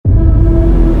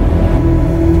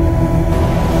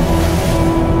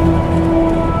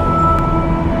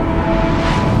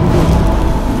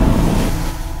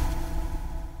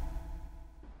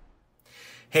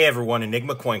Hey everyone,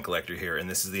 EnigmaCoinCollector here, and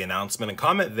this is the announcement and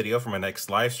comment video for my next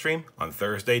live stream on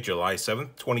Thursday, July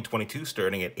 7th, 2022,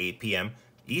 starting at 8 p.m.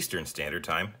 Eastern Standard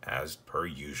Time, as per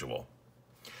usual.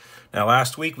 Now,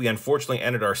 last week, we unfortunately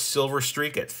ended our silver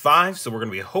streak at 5, so we're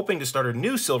going to be hoping to start a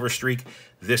new silver streak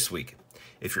this week.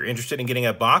 If you're interested in getting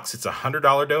a box, it's a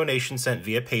 $100 donation sent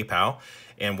via PayPal,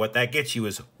 and what that gets you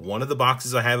is one of the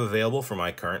boxes I have available for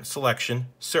my current selection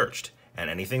searched.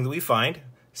 And anything that we find,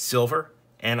 silver,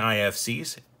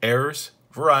 NIFCs, errors,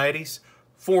 varieties,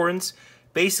 foreigns,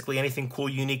 basically anything cool,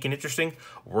 unique, and interesting,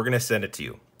 we're going to send it to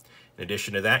you. In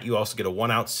addition to that, you also get a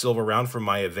 1-ounce silver round from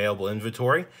my available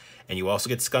inventory, and you also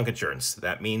get skunk insurance.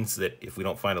 That means that if we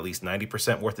don't find at least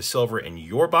 90% worth of silver in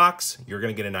your box, you're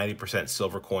going to get a 90%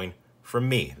 silver coin from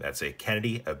me. That's a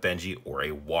Kennedy, a Benji, or a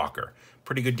Walker.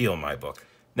 Pretty good deal in my book.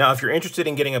 Now, if you're interested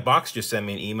in getting a box, just send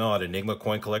me an email at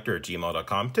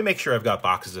enigmacoincollector@gmail.com to make sure I've got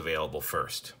boxes available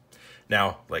first.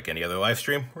 Now, like any other live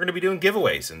stream, we're going to be doing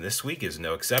giveaways, and this week is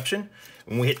no exception.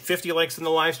 When we hit 50 likes in the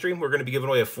live stream, we're going to be giving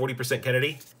away a 40%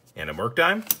 Kennedy and a Merc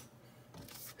dime.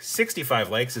 65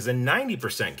 likes is a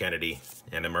 90% Kennedy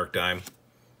and a Merc dime.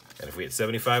 And if we hit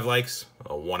 75 likes,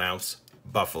 a 1-ounce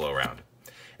Buffalo round.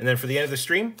 And then for the end of the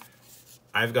stream,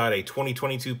 I've got a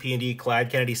 2022 P&D Clad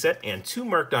Kennedy set and 2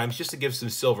 Merc dimes just to give some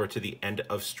silver to the end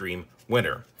of stream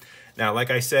winner. Now, like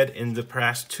I said in the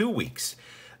past 2 weeks,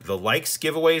 the likes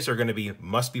giveaways are going to be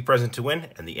must be present to win,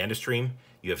 and the end of stream,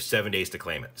 you have 7 days to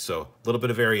claim it. So a little bit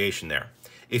of variation there.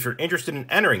 If you're interested in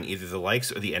entering either the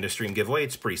likes or the end of stream giveaway,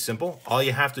 it's pretty simple. All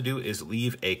you have to do is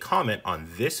leave a comment on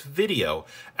this video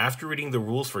after reading the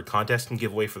rules for contest and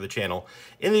giveaway for the channel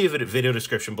in the video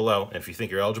description below. And if you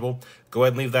think you're eligible, go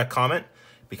ahead and leave that comment,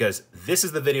 because this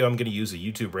is the video I'm going to use a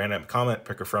YouTube random comment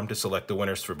picker from to select the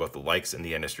winners for both the likes and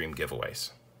the end of stream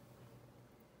giveaways.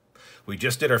 We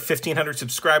just did our 1,500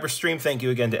 subscriber stream. Thank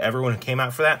you again to everyone who came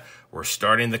out for that. We're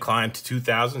starting the climb to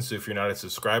 2,000, so if you're not a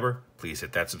subscriber, please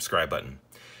hit that subscribe button.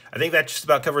 I think that just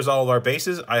about covers all of our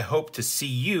bases. I hope to see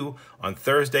you on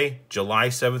Thursday, July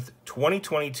 7th,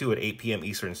 2022 at 8 p.m.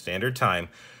 Eastern Standard Time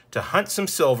to hunt some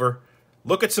silver,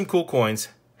 look at some cool coins,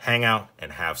 hang out,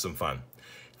 and have some fun.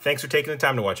 Thanks for taking the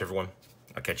time to watch, everyone.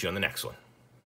 I'll catch you on the next one.